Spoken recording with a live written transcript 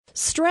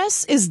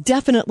Stress is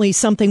definitely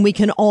something we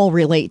can all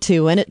relate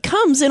to, and it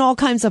comes in all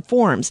kinds of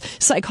forms.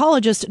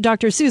 Psychologist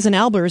Dr. Susan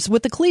Albers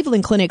with the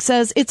Cleveland Clinic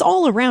says it's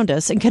all around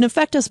us and can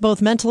affect us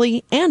both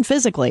mentally and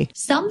physically.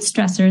 Some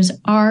stressors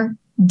are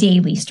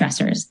daily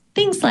stressors.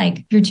 Things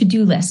like your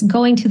to-do list,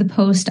 going to the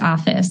post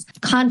office,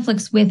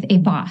 conflicts with a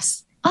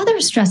boss.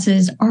 Other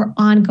stresses are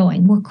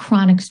ongoing, more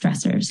chronic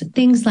stressors,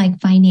 things like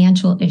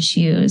financial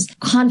issues,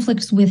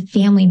 conflicts with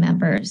family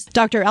members.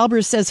 Dr.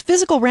 Albers says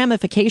physical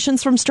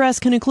ramifications from stress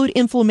can include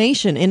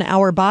inflammation in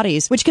our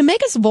bodies, which can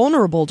make us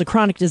vulnerable to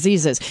chronic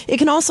diseases. It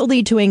can also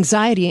lead to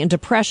anxiety and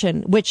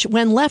depression, which,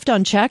 when left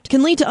unchecked,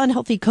 can lead to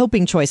unhealthy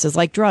coping choices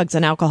like drugs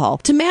and alcohol.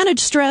 To manage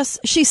stress,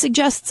 she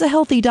suggests a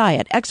healthy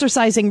diet,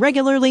 exercising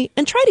regularly,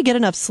 and try to get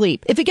enough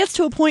sleep. If it gets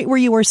to a point where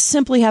you are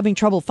simply having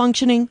trouble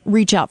functioning,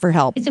 reach out for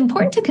help. It's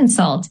important to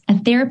consult a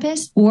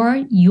therapist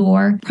or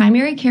your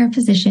primary care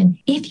physician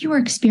if you are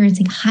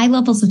experiencing high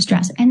levels of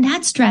stress and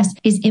that stress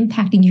is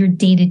impacting your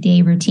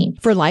day-to-day routine.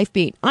 For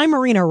LifeBeat, I'm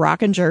Marina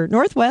Rockinger,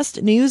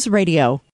 Northwest News Radio.